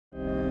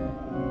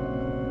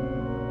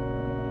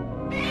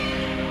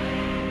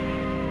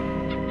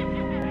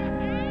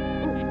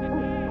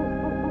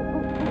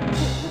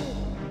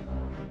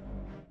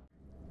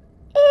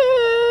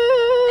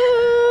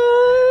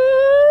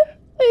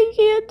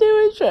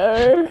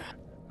We're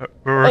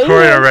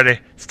recording already.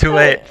 It's too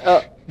late.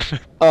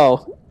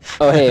 Oh,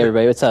 hey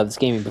everybody, what's up? It's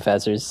Gaming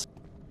BOOfessors.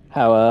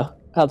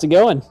 How's it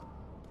going?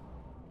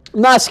 I'm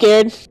not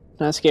scared.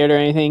 Not scared or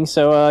anything,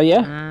 so,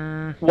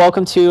 yeah.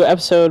 Welcome to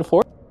episode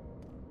 4.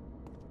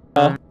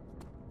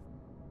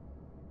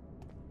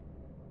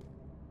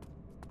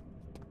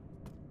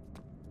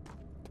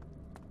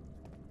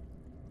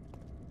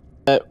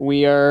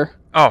 We are...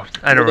 Oh,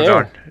 I know we're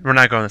going. We're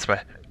not going this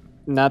way.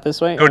 Not this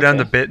way? Go down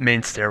the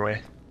main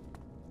stairway.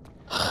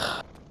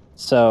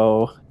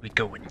 So... We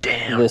going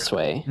down. This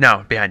way.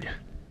 No, behind you.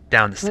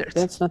 Down the stairs.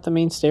 That's not the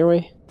main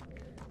stairway?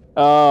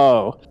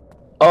 Oh.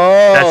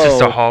 Oh! That's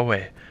just a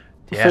hallway.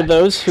 Yeah. For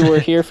those who were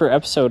here for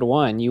episode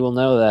 1, you will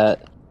know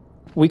that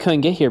we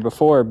couldn't get here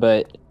before,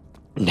 but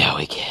now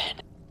we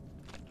can.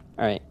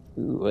 Alright.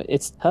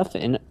 It's tough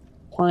and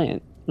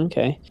pliant.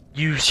 Okay.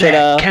 Use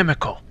that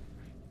chemical.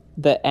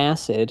 The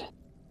acid.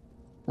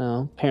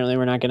 Oh, apparently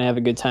we're not going to have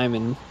a good time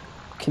and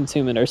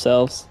consume it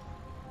ourselves.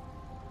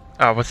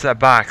 Oh, what's that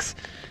box?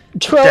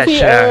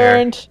 Trophy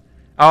earned!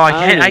 Oh,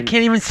 I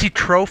can't even see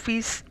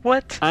trophies?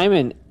 What? I'm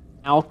an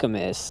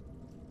alchemist.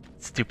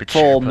 Stupid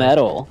shit. Full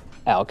metal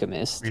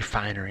alchemist.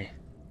 Refinery.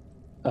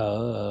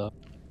 I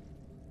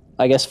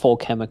guess full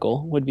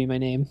chemical would be my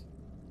name.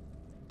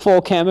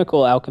 Full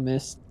chemical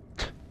alchemist.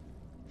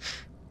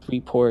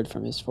 Sweet poured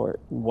from his fort.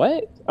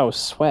 What? Oh,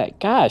 sweat.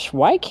 Gosh,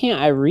 why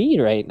can't I read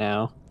right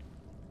now?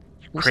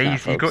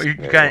 Crazy. You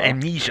got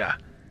amnesia.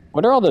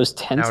 What are all those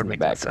tents in the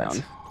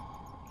background?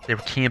 They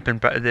were camping,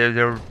 but they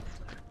were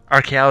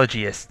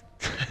archaeologists.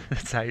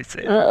 That's how you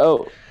say it.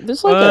 Oh,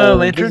 there's like a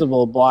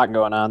invisible block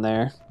going on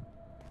there.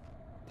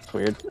 It's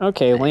weird.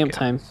 Okay, lamp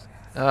time.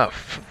 Oh,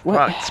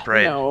 fuck,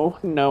 Sprite. No,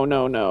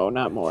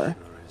 not more.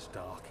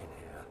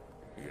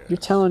 You're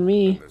telling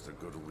me. There's a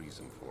good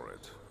reason for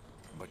it,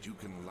 but you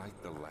can light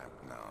the lamp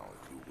now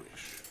if you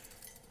wish.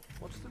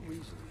 What's the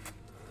reason?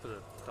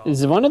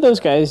 Is one of those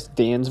guys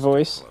Dan's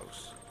voice?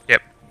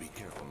 Yep. Be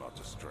careful not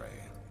to stray.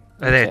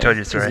 I think I told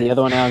you so. Is the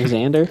other one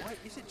Alexander? Why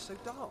is it so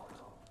dark?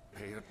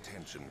 Pay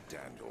attention,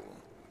 Daniel.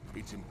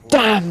 It's important.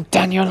 Damn,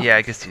 Daniel. Yeah,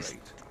 I guess he's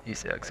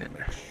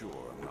Alexander. Make sure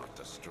not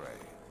to stray.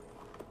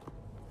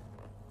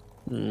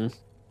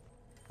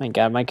 My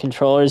God, my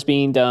controller's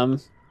being dumb.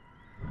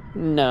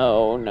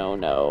 No.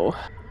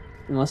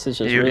 Unless it's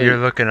just you're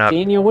looking up.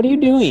 Daniel, what are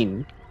you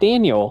doing?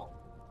 Daniel,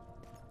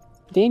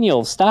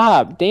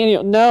 stop.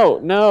 Daniel,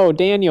 no,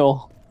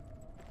 Daniel.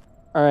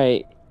 All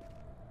right.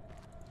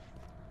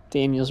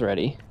 Daniel's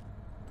ready.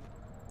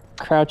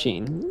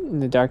 Crouching in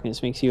the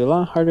darkness makes you a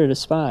lot harder to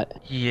spot.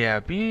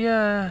 Yeah, be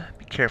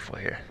careful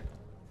here.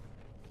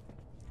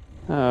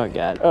 Oh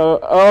God.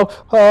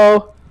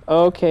 Oh.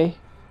 Okay.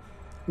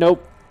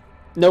 Nope,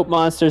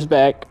 monster's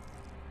back.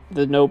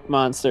 The nope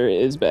monster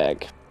is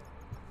back.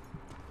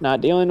 Not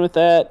dealing with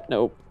that.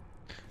 Nope.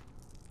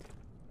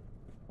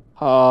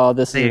 Oh,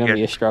 this is gonna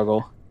be a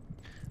struggle.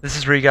 This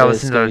is where you gotta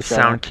listen to the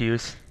sound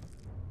cues.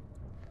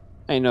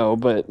 I know,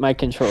 but my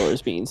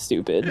controller's being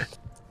stupid.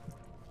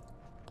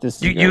 This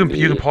is you can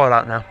pull it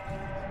out now.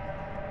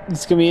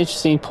 It's gonna be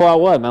interesting. Pull out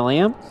what? My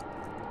lamp?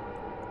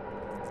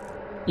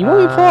 You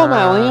want me to pull out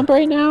my lamp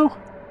right now?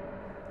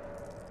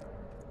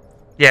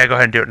 Yeah, go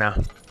ahead and do it now.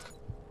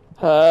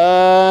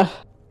 Okay.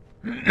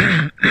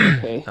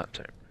 Oh,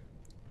 sorry.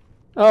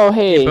 Oh,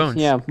 hey,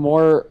 yeah,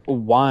 more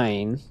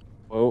wine.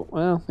 Oh,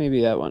 well,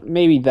 maybe that one.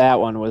 Maybe that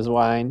one was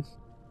wine.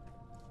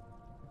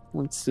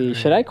 Let's see.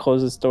 Should I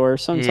close this door?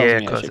 Someone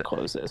tells me I should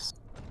close this.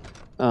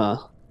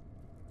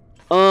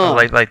 Oh,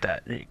 like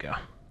that. There you go.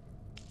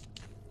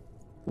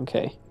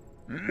 Okay.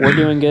 We're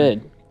doing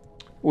good.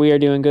 We are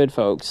doing good,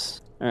 folks.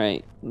 All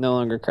right. No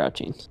longer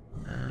crouching.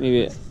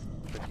 Maybe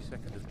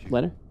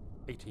letter?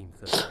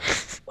 1830.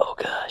 Oh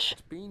gosh.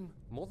 It's been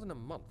more than a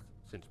month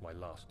since my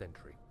last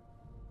entry.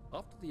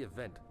 After the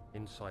event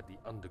inside the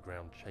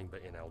underground chamber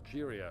in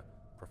Algeria,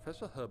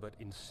 Professor Herbert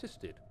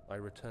insisted I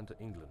return to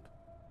England.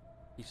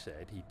 He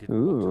said he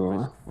didn't want to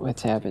risk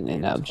what's happened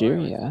in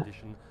Algeria?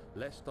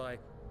 Lest I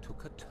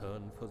took a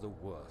turn for the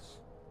worse.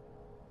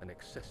 An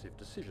excessive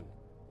decision,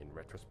 in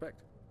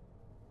retrospect.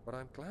 But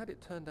I'm glad it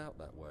turned out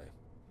that way.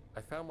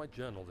 I found my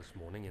journal this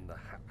morning in the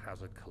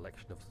haphazard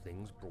collection of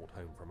things brought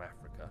home from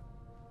Africa.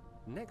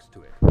 Next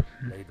to it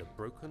lay the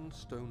broken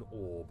stone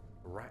orb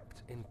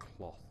wrapped in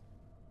cloth.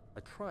 I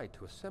tried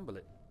to assemble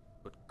it,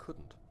 but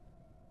couldn't.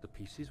 The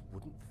pieces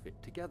wouldn't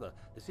fit together,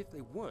 as if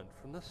they weren't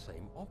from the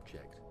same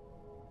object.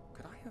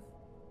 Could I have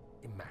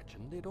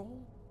imagined it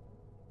all?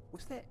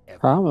 Was there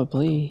ever a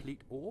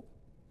complete orb?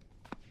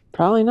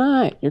 Probably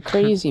not. You're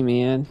crazy,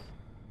 man.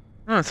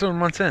 Oh, it's only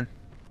months in.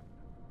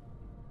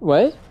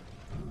 What?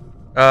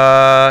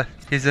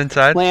 He's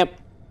inside. Lamp.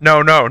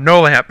 No lamp.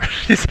 No lamp.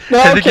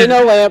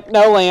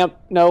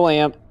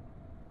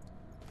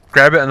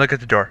 Grab it and look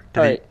at the door.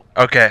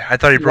 Okay, I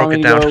thought he broke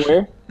it down.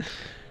 Where?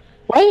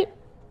 What?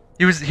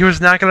 He was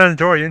knocking on the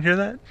door. You didn't hear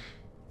that?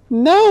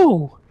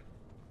 No.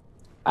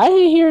 I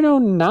didn't hear no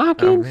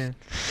knocking. Oh man.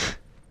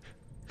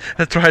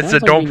 That's why I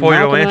said don't pull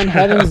your lantern out.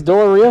 Heaven's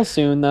door real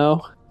soon,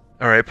 though.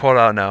 All right, pull it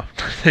out now.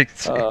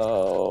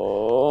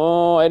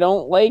 Oh, I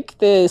don't like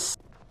this.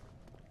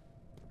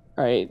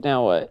 Alright,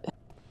 now what?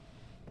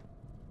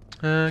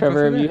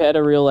 Trevor, have you had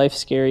a real life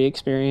scary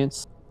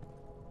experience?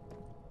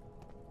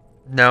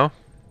 No.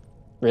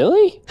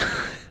 Really?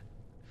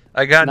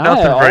 I got Not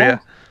nothing at for you.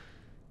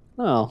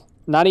 Oh,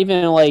 not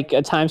even like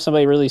a time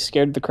somebody really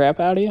scared the crap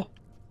out of you?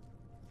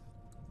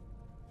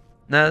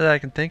 Not that I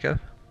can think of.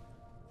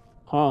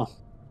 Huh.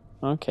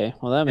 Okay,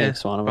 well that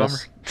makes one of bummer.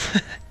 us.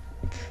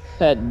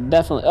 That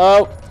definitely...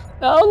 Oh!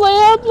 Oh,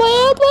 lamp!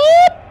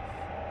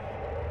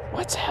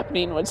 What's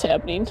happening? What's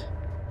happening?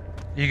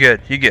 You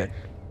good, you good.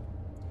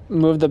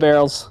 Move the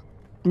barrels.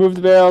 Move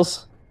the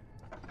barrels.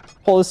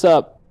 Pull this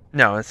up.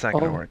 No, it's not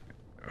gonna work.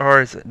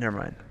 Or is it? Never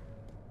mind.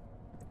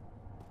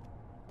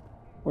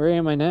 Where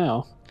am I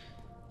now?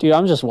 Dude,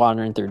 I'm just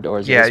wandering through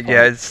doors. Yeah, at this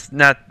yeah, point. it's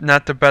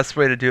not the best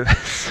way to do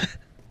this.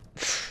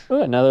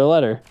 Ooh, another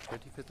letter.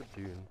 25th of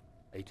June,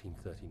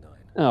 1839.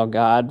 Oh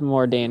god,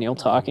 more Daniel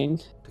talking.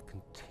 To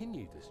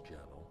continue this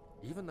journal,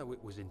 even though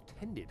it was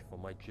intended for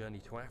my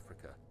journey to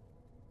Africa.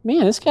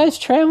 Man, this guy's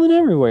traveling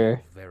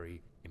everywhere.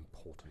 Very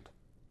important.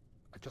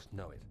 I just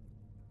know it.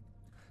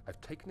 I've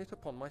taken it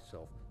upon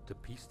myself to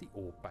piece the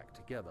orb back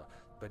together,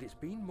 but it's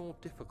been more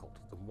difficult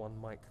than one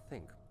might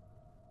think.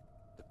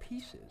 The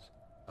pieces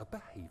are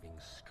behaving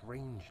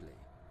strangely.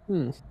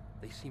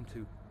 They seem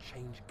to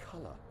change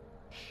color,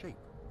 shape,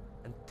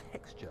 and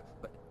texture,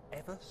 but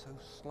ever so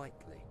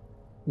slightly.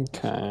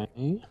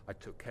 Okay. I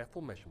took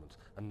careful measurements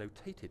and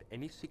notated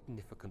any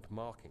significant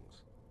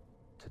markings.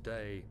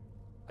 Today,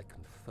 I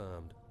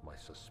confirmed my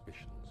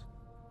suspicions.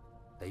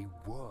 They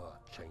were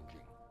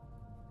changing.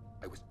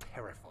 I was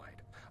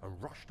terrified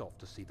and rushed off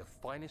to see the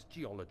finest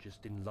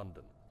geologist in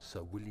London,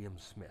 Sir William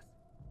Smith.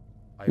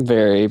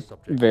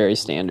 Very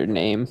standard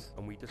name.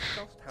 And we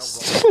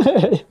discussed how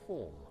rocks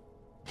form.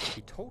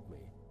 He told me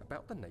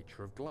about the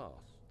nature of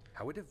glass,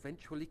 how it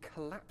eventually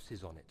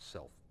collapses on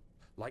itself,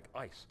 like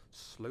ice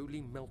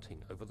slowly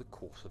melting over the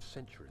course of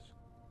centuries.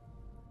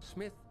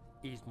 Smith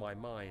eased my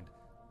mind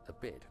a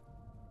bit,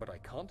 but I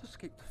can't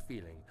escape the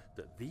feeling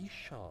that these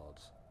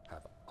shards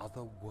have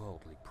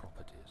otherworldly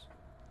properties.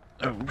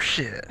 Oh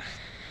shit.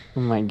 Oh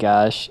my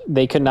gosh.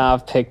 They could not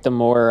have picked a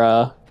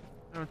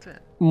What's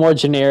that? more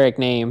generic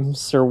name.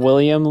 Sir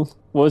William...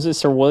 What was it?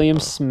 Sir William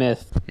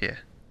Smith. Yeah.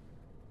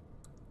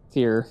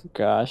 Dear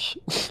gosh.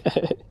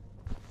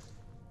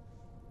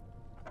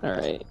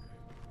 Alright.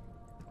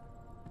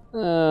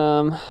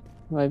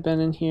 Have I been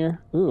in here?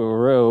 Ooh, a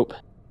rope.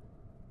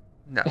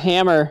 No. A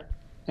hammer.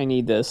 I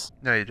need this.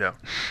 No, you don't.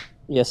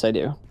 Yes, I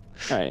do.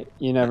 Alright,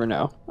 you never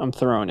know. I'm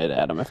throwing it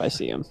at him if I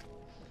see him.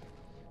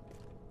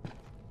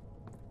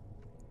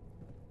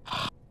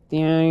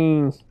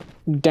 Dang.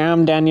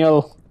 Damn,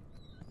 Daniel.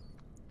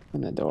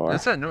 In the door.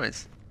 What's that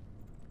noise?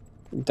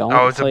 Don't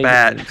Oh, it's a play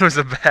bat. games. It was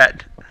a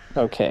bat.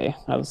 Okay,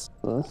 I was...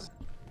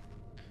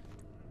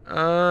 Turn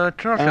off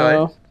your light.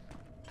 Oh,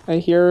 I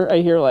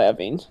hear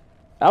laughing.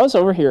 I was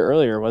over here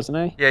earlier, wasn't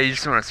I? Yeah, you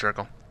just want to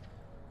circle.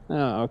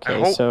 Oh, okay.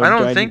 I So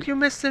don't think you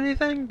missed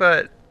anything,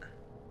 but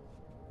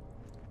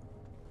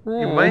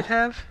you might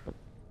have.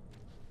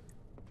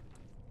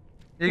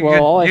 You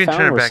Well, all I can found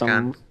turn it were back some.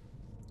 on.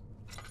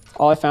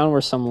 All I found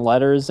were some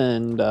letters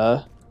and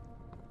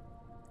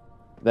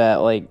that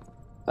like,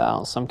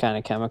 some kind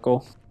of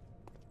chemical.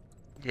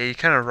 Yeah, you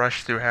kind of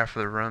rushed through half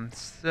of the room,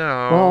 so...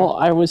 Well,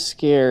 I was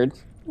scared.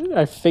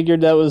 I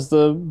figured that was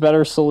the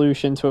better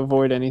solution to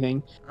avoid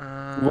anything.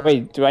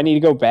 Wait, do I need to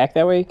go back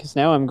that way? Because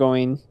now I'm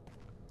going...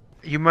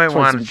 You might towards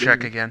want the to check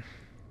beginning. again.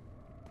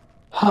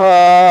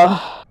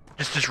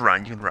 Just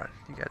run. You can run.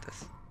 You got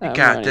this. You I'm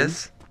got running.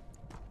 this.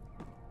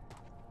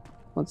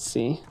 Let's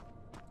see.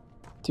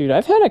 Dude,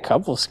 I've had a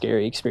couple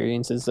scary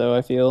experiences, though,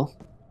 I feel.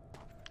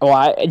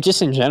 Oh,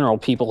 just in general,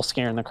 people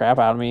scaring the crap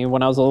out of me.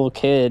 When I was a little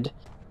kid,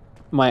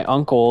 my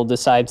uncle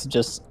decided to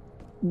just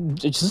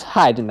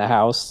hide in the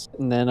house,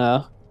 and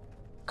then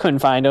couldn't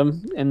find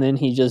him, and then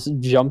he just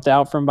jumped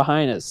out from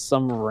behind us,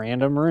 some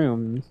random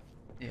room.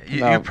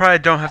 Yeah, you probably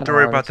don't have to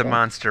worry about the attack.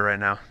 monster right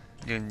now.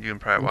 You can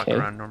probably walk Okay.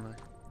 around normally.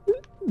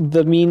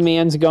 The mean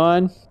man's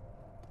gone.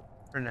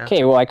 For now.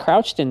 Okay, well, I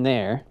crouched in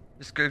there.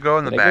 Just go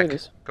in the Did I go back.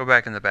 this- Go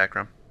back in the back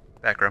room.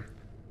 Back room.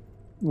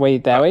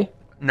 Wait, that way?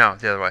 No,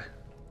 the other way.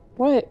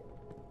 What?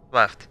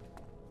 Left.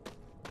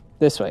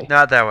 This way.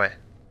 Not that way.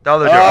 The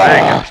other door.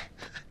 There you go.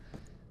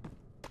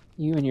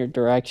 You and your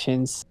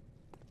directions.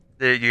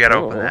 There, you gotta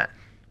open Oh. that.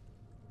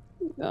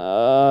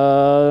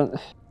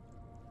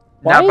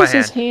 Why Not by is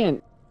his hand.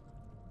 hand?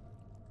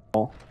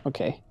 Oh,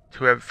 okay.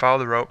 Follow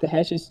the rope. The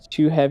hatch is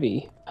too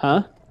heavy.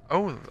 Huh?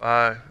 Oh,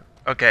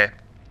 okay.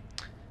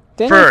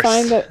 Didn't First, I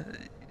find that?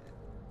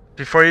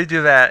 before you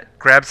do that,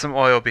 grab some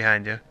oil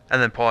behind you,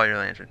 and then pull out your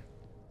lantern.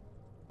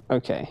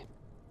 Okay.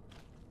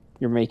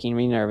 You're making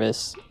me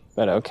nervous,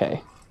 but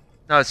okay.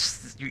 No,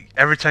 it's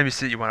every time you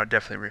see it, you want to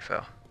definitely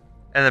refill,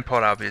 and then pull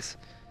it out because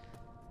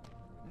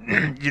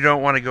you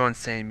don't want to go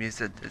insane because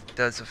it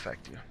does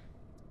affect you.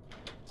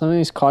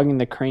 Something's clogging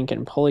the crank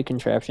and pulley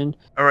contraption.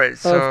 All right,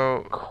 so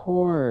Of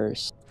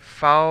course.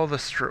 follow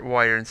the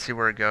wire and see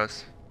where it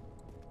goes.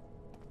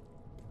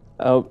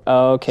 Oh,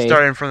 okay.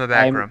 Starting from the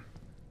back room.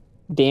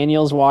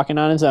 Daniel's walking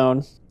on his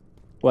own.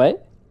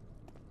 What?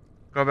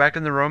 Go back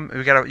in the room.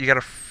 You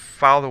gotta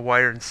follow the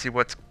wire and see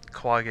what's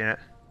clogging it.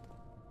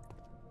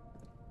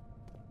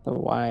 The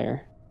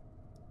wire.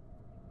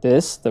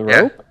 This? The Yeah.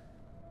 rope?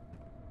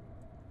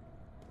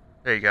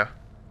 There you go.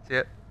 See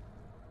it?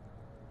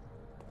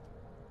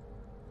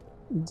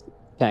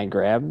 Can I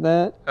grab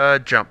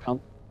that? Jump.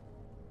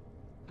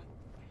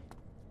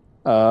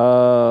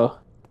 Oh.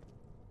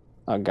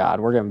 Oh god,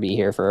 we're gonna be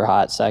here for a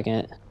hot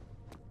second.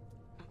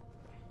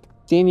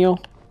 Daniel.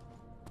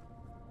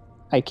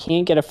 I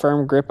can't get a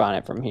firm grip on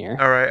it from here.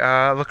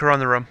 Alright, look around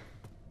the room.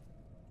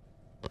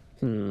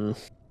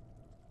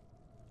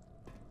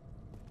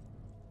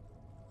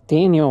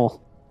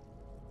 Daniel.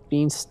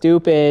 Being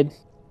stupid.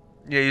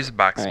 Yeah, use a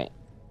box. Alright.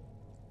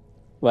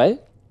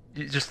 What?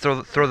 You just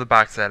throw the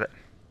box at it.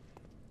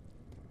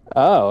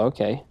 Oh,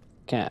 okay.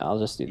 Can't. I'll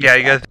just do this. Yeah,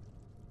 you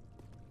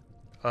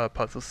got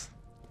puzzles.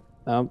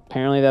 Oh,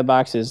 apparently that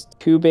box is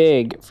too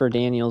big for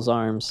Daniel's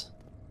arms.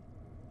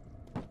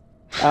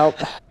 Oh.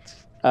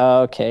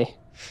 Okay.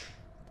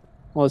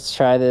 Let's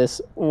try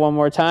this one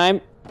more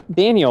time.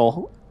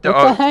 Daniel,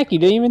 what the heck? You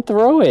didn't even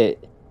throw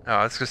it. Oh,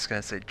 I was just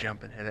gonna say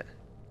jump and hit it.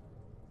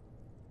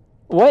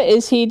 What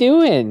is he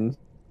doing?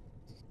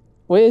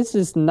 What is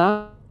this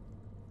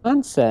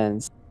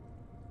nonsense?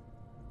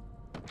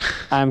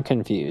 I'm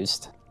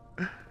confused.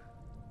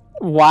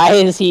 Why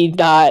is he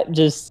not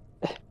just...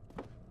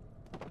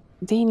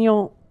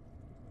 Daniel,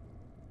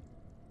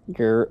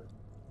 you're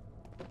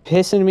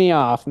pissing me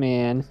off,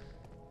 man.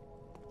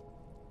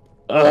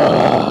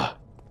 Ugh.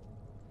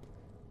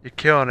 You're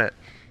killing it.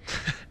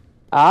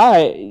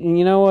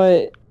 You know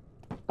what?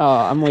 Oh,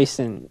 I'm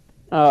wasting...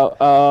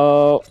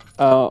 Oh,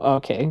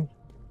 okay.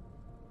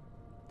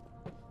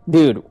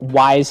 Dude,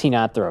 why is he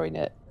not throwing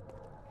it?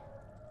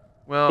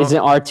 Well,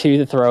 Isn't R2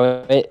 to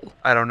throw it?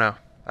 I don't know.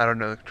 I don't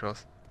know the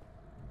controls.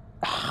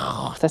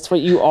 Oh, that's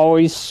what you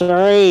always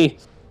say.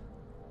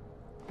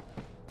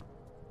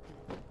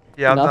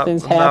 Yeah,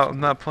 Nothing's I'm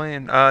not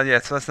playing. Yeah,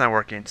 so that's not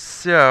working.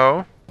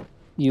 So,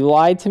 You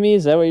lied to me?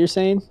 Is that what you're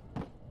saying?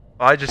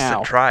 well, I just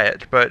said try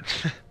it, but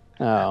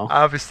Oh.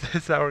 obviously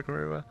it's not working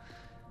very well.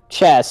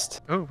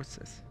 Chest. Oh, what's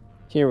this?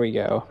 Here we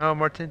go. Oh,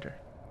 more tinder.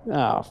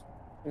 Oh.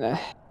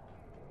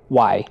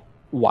 Why?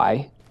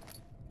 Why?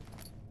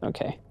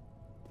 Okay.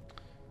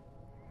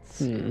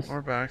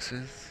 More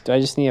boxes. Do I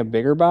just need a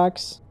bigger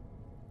box?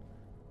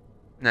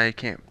 No, you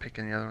can't pick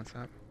any other ones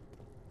up.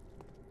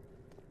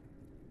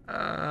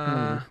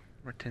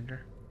 More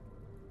tinder.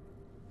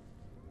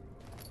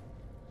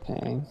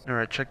 Okay.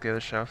 Alright, check the other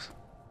shelves.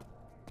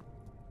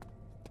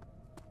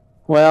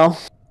 Well,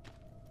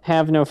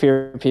 have no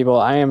fear, people.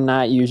 I am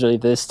not usually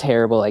this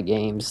terrible at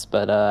games,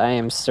 but I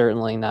am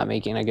certainly not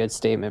making a good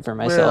statement for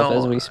myself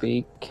as we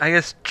speak. I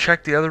guess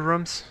check the other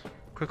rooms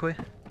quickly.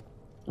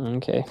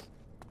 Okay.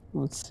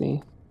 Let's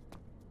see.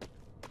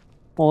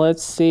 Well,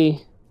 let's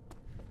see.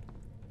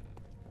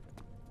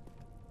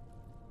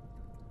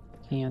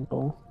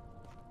 Candle.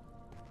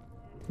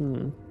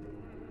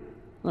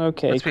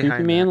 Okay, What's creepy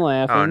behind man that?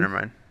 laughing. Oh, never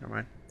mind.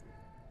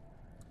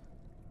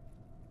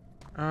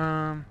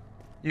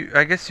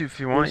 I guess if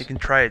you want, you can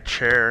try a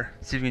chair.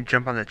 See if you can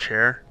jump on the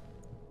chair.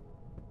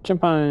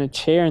 Jump on a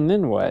chair and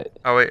then what?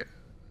 Oh wait,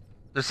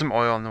 there's some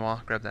oil on the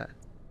wall. Grab that.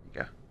 There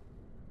you go.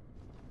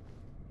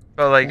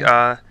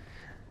 But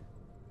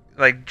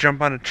like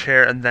jump on a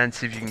chair and then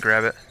see if you can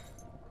grab it.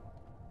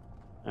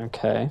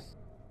 Okay.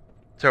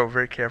 So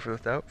very careful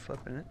without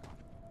flipping it.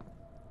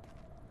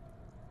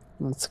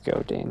 Let's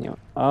go, Daniel.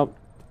 Up.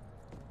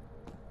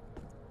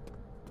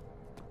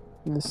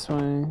 This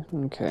way.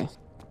 Okay.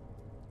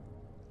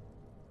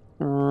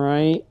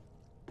 Right.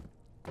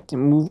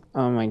 Move.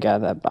 Oh my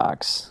god, that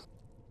box.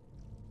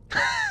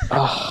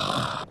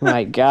 Oh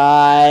my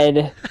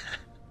god.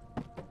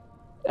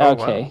 Oh,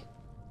 Okay.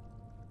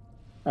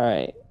 Wow.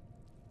 Alright.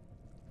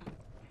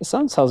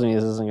 Something tells me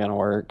this isn't gonna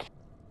work.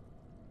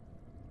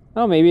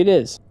 Oh, maybe it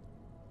is.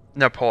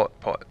 No, pull it.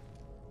 Pull it.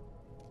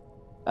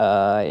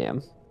 I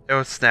am. It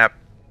will snap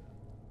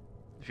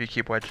if you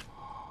keep wedged.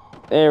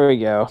 There we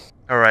go.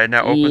 Alright,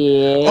 now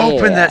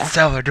open that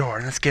cellar door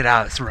and let's get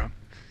out of this room.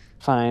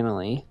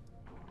 Finally.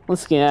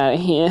 Let's get out of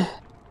here.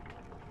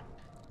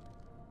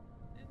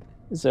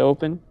 Is it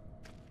open?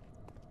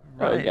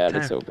 Right, Oh god,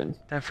 it's open.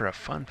 Time for a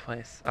fun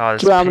place. Oh,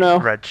 there's Domino.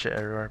 red shit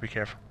everywhere. Be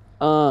careful.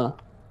 Hello?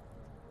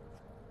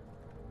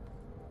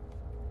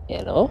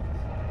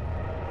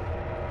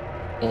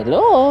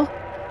 Hello?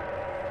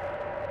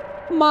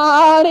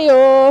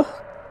 Mario!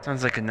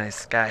 Sounds like a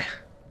nice guy.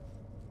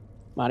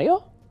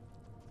 Mario?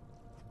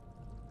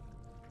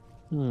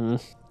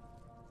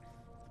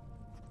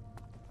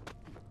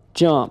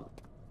 Jump.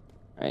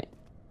 Right.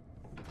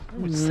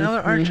 Ooh, cellar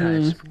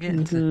archives. We're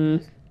getting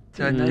to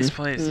a nice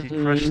place. He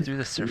crushed through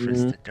the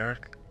surface. The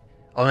dark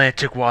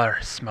Atlantic water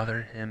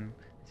smothered him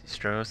as he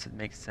struggles to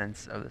make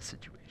sense of the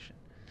situation.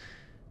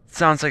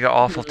 Sounds like an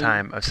awful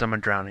time of someone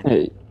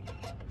drowning.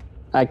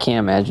 I can't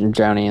imagine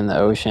drowning in the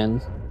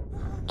ocean.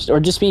 Or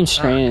just being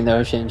stranded in the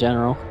ocean in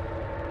general.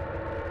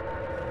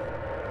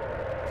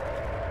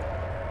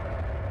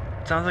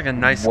 Sounds like a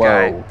nice Whoa.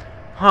 guy.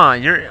 Huh,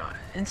 you're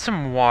in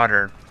some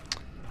water.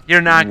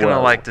 You're not gonna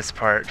Whoa. like this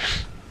part.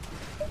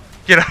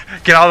 Get out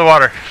of the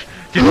water.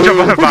 Jump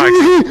on the box.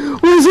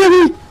 What is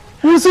it?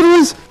 What is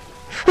it?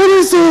 What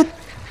is it?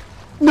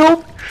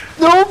 Nope.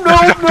 Nope, no,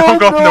 Don't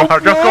go in the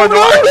water. Don't go in the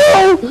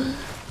water.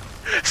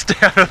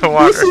 Stay out of the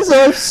water. This is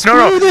a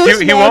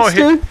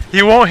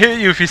He won't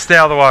hit you if you stay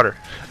out of the water.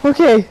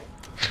 Okay.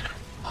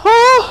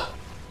 Oh.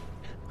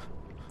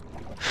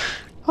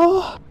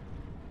 Oh.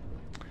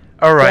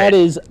 All right. That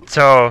is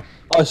so.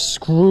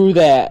 Screw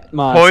that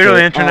monster. Pull your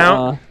lantern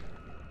out.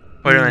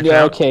 Pull your lantern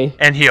out. Okay.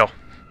 And heal.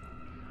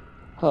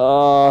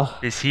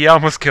 Because he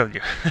almost killed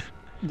you.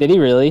 Did he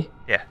really?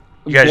 Yeah.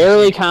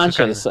 Barely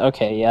conscious.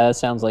 Okay, yeah, that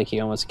sounds like he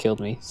almost killed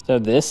me. So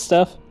this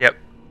stuff? Yep.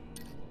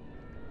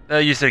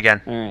 Use it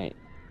again. Alright.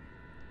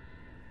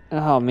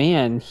 Oh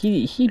man,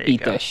 he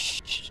beat the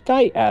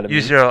shite out of me.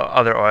 Use your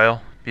other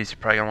oil, because you're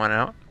probably going to want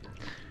out.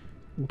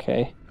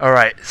 Okay.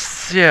 Alright,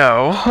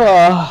 so...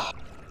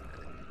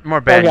 more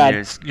bad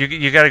news.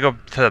 You got to go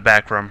to the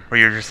back room,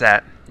 where you're just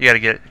at. You got to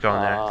get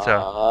going there,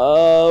 so...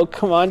 Oh,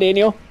 come on,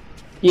 Daniel.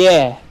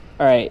 Yeah.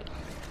 Alright.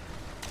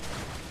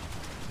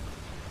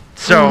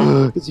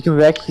 So... Is he coming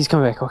back? He's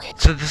coming back, okay.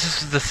 So this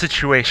is the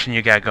situation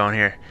you got going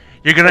here.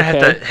 You're going to have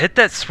to hit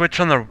that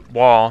switch on the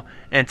wall,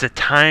 and it's a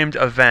timed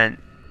event,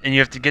 and you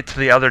have to get to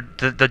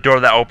the door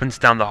that opens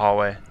down the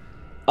hallway.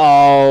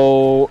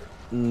 Oh,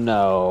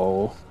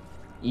 no.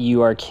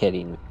 You are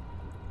kidding me.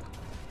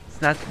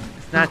 It's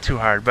not too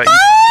hard, but...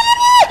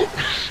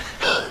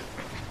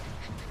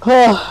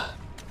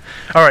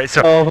 Alright,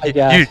 so oh my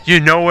God. You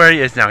know where he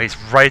is now. He's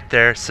right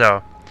there,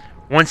 so...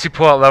 Once you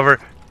pull that lever,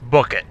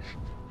 book it.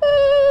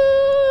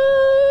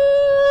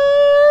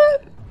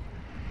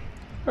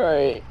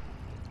 Alright.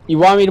 You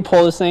want me to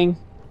pull this thing?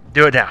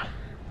 Do it now.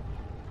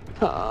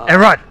 And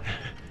run!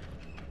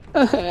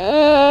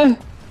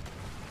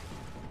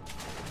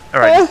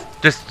 Alright,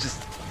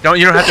 just don't.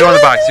 You don't have to go in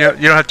the box. You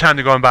don't have time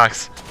to go in the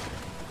box.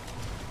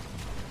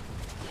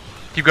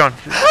 Keep going.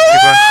 Keep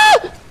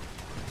going.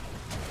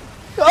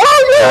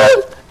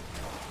 Oh God!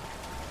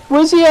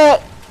 Where's he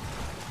at?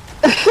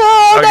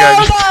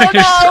 Oh,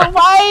 no!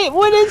 Why?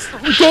 What is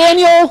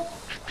Daniel?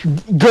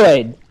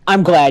 Good.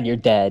 I'm glad you're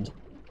dead.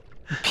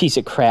 Piece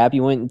of crap.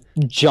 You wouldn't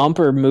jump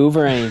or move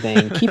or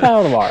anything. Keep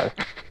out of the water.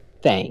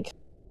 Thanks.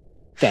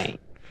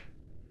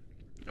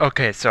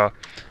 Okay, so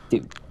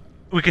dude,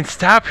 we can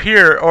stop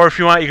here, or if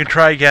you want, you can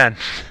try again.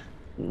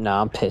 No,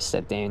 I'm pissed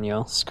at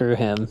Daniel. Screw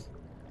him.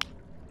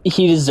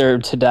 He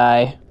deserved to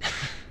die.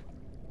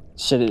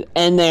 Should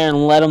end there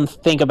and let him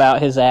think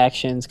about his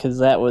actions, because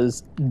that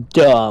was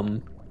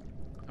dumb.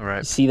 All right.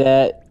 You see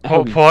that?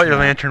 Pull out your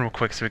lantern real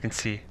quick so we can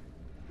see.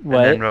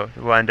 What? And then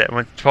we'll end it.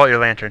 Pull out your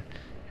lantern.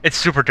 It's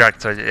super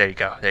dark, so there you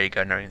go. There you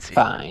go. Now you can see.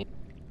 Fine.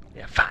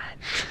 Yeah, fine.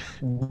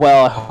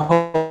 Well,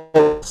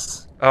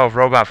 hosts. Oh,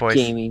 robot voice.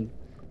 Gaming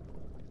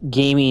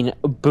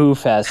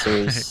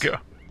BOOfessors. Go.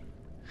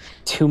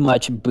 Too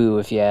much boo,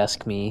 if you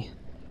ask me.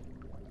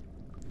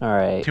 All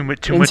right. Too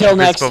much Until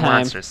next invisible time.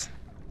 monsters.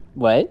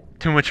 What?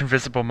 Too much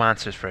invisible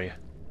monsters for you.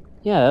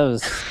 Yeah, that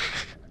was.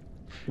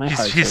 My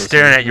heart's he's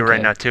staring at you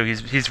right now too.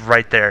 He's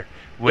right there,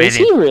 waiting. Is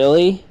he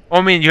really?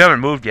 Well, I mean, you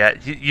haven't moved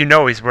yet. You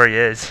know he's where he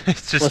is.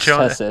 He's just Let's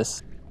chilling. test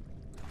this.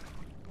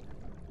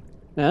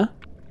 No?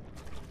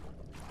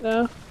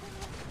 No?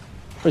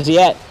 Where's he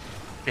at?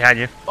 Behind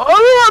you.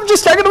 Oh, I'm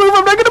just not gonna move.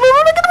 I'm not gonna move.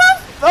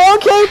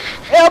 Okay.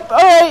 Yep. All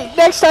right.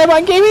 Next time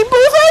on Gaming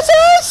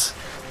BOOfessors.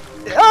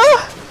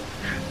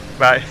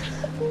 Bye.